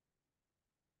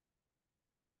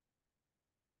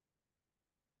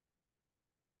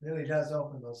 Really does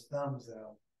open those thumbs,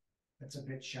 though. That's a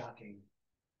bit shocking.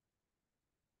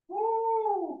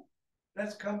 Woo!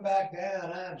 Let's come back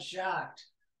down. I'm shocked.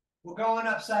 We're going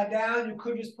upside down. You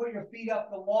could just put your feet up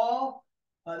the wall.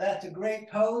 That's a great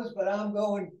pose, but I'm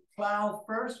going plow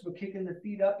first. We're kicking the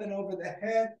feet up and over the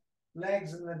head,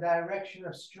 legs in the direction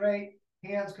of straight.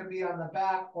 Hands can be on the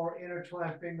back or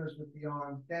intertwine fingers with the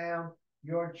arms down.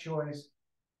 Your choice.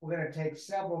 We're going to take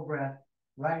several breaths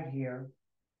right here.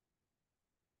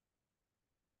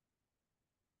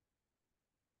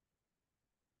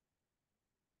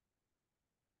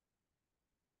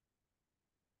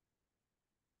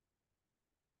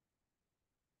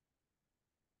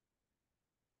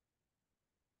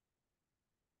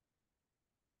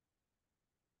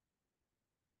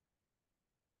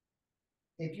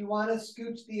 If you want to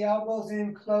scooch the elbows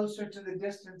in closer to the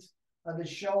distance of the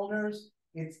shoulders,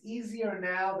 it's easier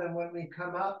now than when we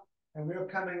come up, and we're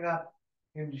coming up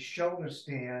into shoulder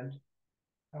stand.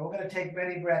 And we're going to take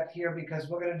many breaths here because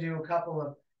we're going to do a couple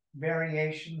of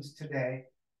variations today.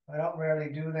 I don't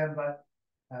rarely do them, but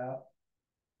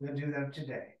we'll do them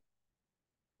today.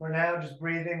 We're now just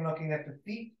breathing, looking at the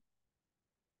feet.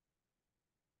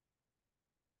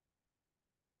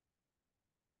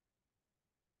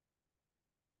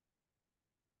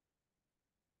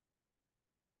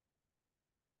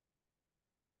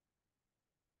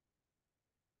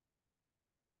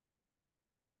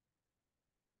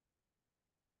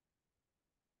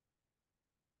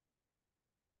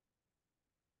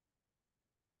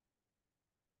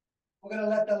 We're going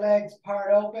to let the legs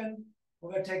part open.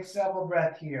 We're going to take several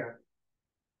breaths here.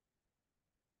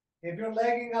 If you're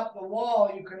legging up the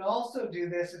wall, you can also do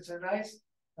this. It's a nice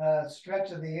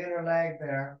stretch of the inner leg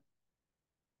there.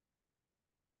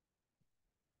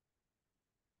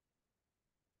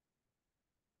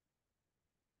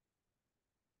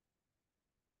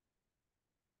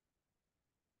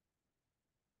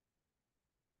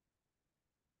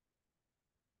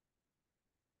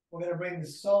 We're going to bring the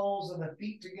soles of the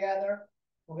feet together.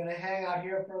 We're going to hang out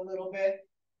here for a little bit.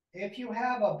 If you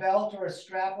have a belt or a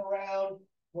strap around,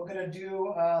 we're going to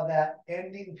do that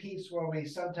ending piece where we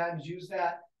sometimes use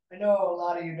that. I know a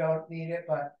lot of you don't need it,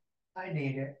 but I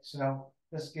need it. So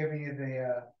just giving you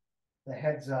the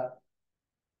heads up.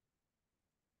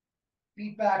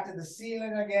 Feet back to the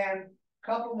ceiling again.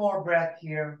 Couple more breaths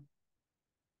here.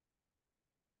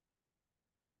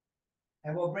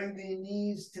 And we'll bring the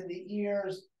knees to the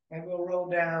ears and we'll roll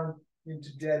down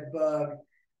into dead bug.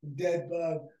 Dead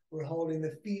bug, we're holding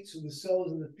the feet so the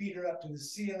soles of the feet are up to the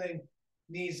ceiling,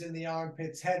 knees in the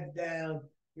armpits, head down.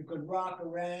 You could rock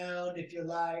around if you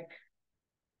like.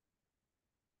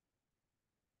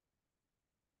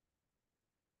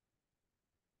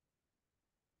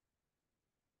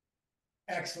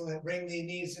 Excellent. Bring the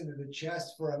knees into the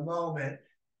chest for a moment.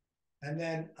 And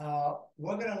then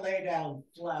we're going to lay down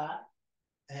flat.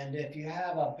 And if you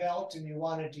have a belt and you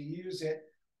wanted to use it,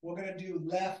 we're going to do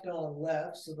left on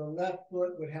left. So the left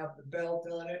foot would have the belt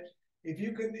on it. If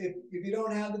you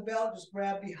don't have the belt, just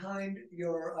grab behind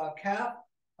your calf.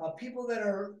 People that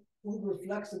are uber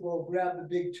flexible, grab the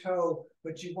big toe,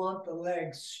 but you want the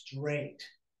legs straight.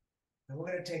 And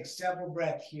we're going to take several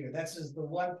breaths here. This is the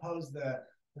one pose the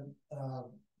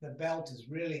belt is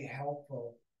really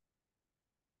helpful.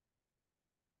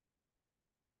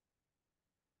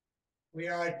 We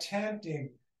are attempting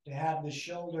to have the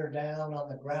shoulder down on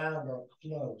the ground or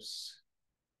close.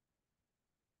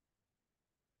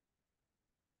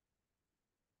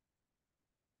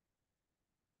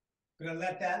 We're going to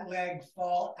let that leg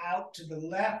fall out to the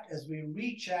left as we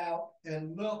reach out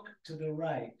and look to the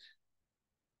right.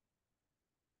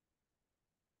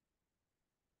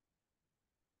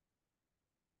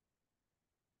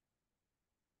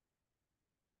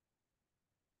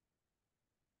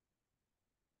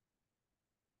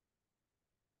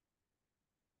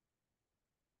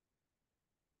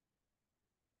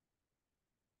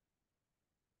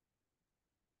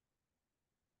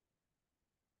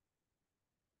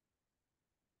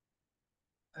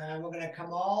 And we're going to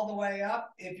come all the way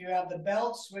up. If you have the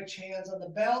belt, switch hands on the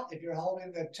belt. If you're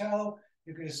holding the toe,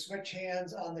 you're going to switch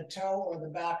hands on the toe or the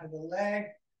back of the leg.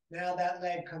 Now that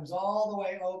leg comes all the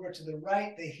way over to the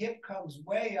right. The hip comes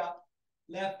way up.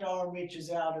 Left arm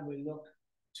reaches out and we look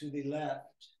to the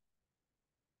left.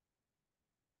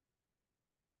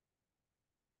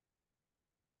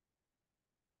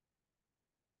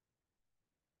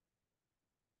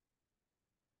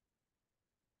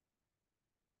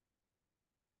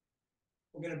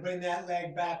 We're going to bring that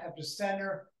leg back up to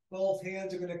center. Both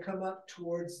hands are going to come up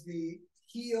towards the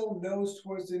heel, nose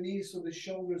towards the knee, so the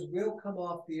shoulders will come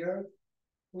off the earth.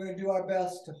 We're going to do our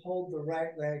best to hold the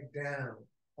right leg down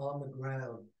on the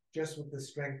ground, just with the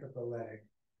strength of the leg.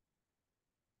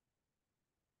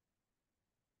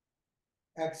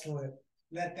 Excellent.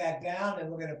 Let that down, and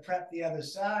we're going to prep the other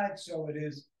side so it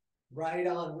is right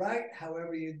on right,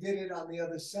 however you did it on the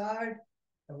other side.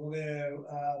 And we're going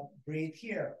to breathe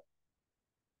here.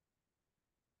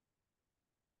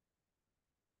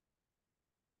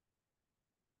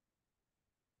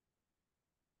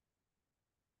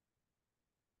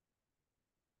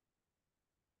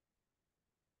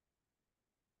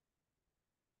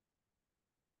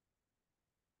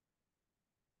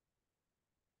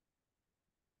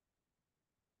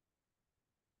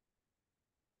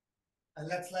 And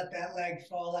let's let that leg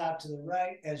fall out to the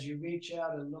right as you reach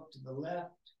out and look to the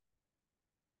left.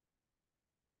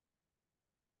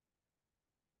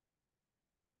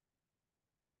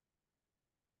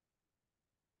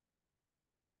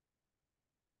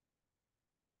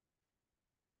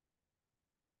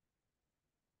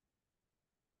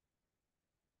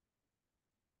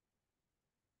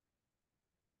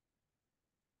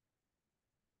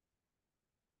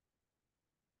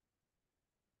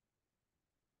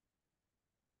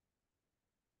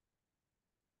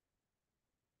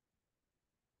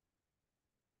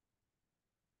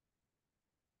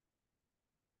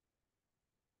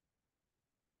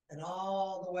 And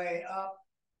all the way up,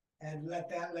 and let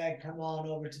that leg come on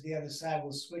over to the other side.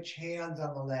 We'll switch hands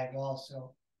on the leg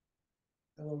also.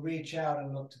 And we'll reach out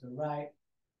and look to the right.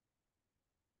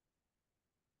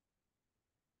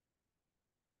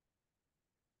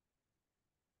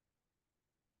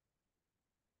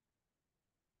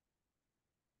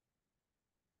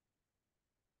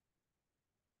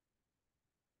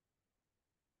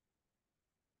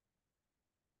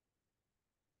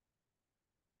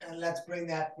 And let's bring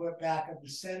that foot back up to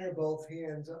center, both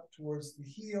hands up towards the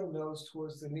heel, nose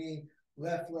towards the knee,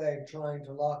 left leg trying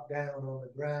to lock down on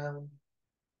the ground.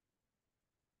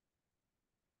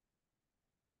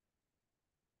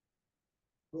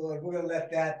 Good, we're gonna let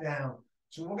that down.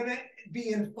 So we're gonna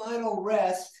be in final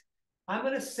rest. I'm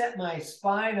gonna set my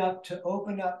spine up to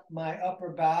open up my upper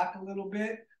back a little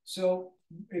bit. So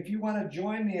if you wanna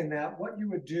join me in that, what you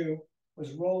would do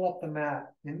was roll up the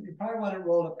mat. And you probably wanna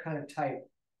roll up kind of tight.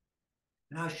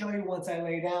 And I'll show you once I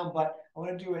lay down, but I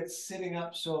want to do it sitting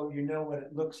up so you know what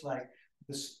it looks like.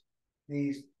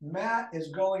 The mat is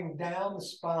going down the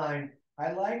spine.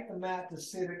 I like the mat to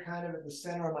sit kind of at the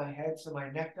center of my head so my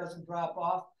neck doesn't drop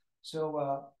off.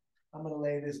 So I'm going to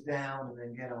lay this down and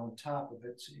then get on top of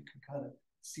it so you can kind of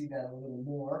see that a little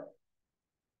more.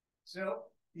 So,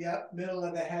 yeah, middle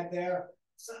of the head there.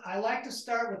 So I like to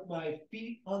start with my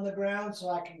feet on the ground so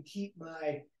I can keep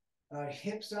my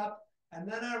hips up. And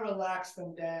then I relax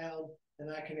them down and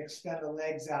I can extend the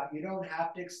legs out. You don't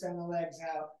have to extend the legs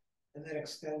out and then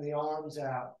extend the arms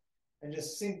out and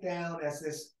just sink down as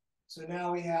this. So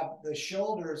now we have the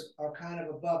shoulders are kind of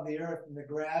above the earth and the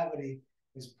gravity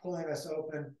is pulling us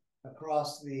open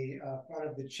across the front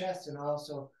of the chest and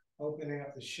also opening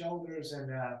up the shoulders. And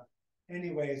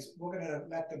anyways, we're going to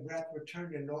let the breath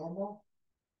return to normal.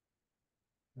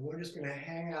 And we're just going to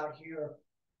hang out here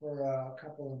for a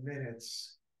couple of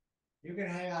minutes. You can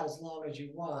hang out as long as you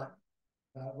want.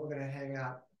 We're going to hang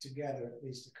out together at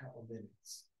least a couple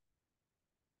minutes.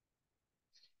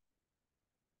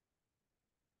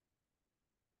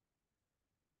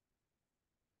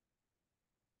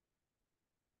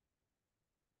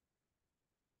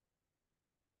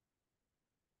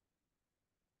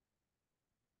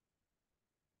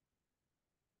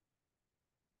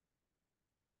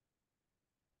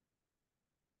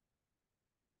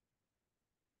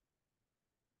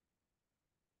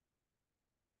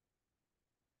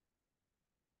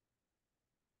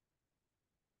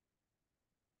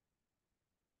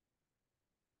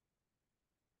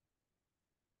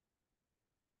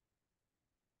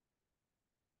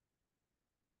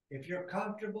 If you're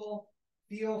comfortable,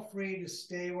 feel free to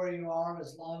stay where you are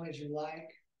as long as you like.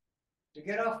 To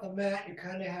get off the mat, you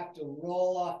kind of have to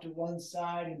roll off to one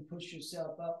side and push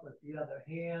yourself up with the other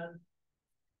hand.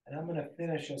 And I'm going to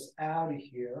finish us out of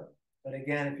here. But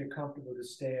again, if you're comfortable to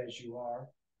stay as you are.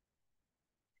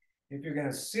 If you're going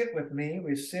to sit with me,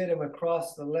 we sit them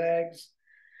across the legs.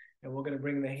 And we're going to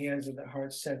bring the hands in the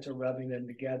heart center, rubbing them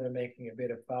together, making a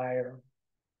bit of fire.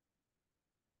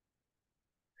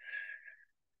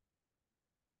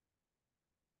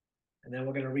 And then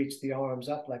we're going to reach the arms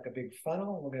up like a big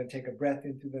funnel. We're going to take a breath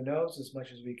in through the nose as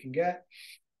much as we can get.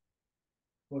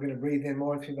 We're going to breathe in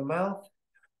more through the mouth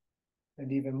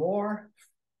and even more.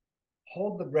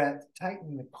 Hold the breath,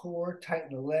 tighten the core,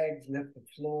 tighten the legs, lift the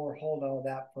floor, hold all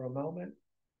that for a moment.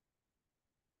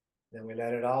 Then we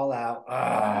let it all out.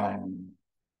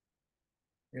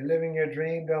 You're living your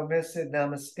dream, don't miss it.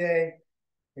 Namaste.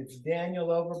 It's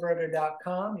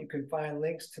danieloverberger.com. You can find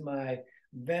links to my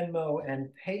Venmo and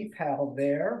PayPal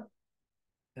there.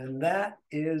 And that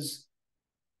is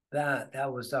that.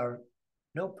 That was our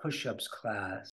no push-ups class.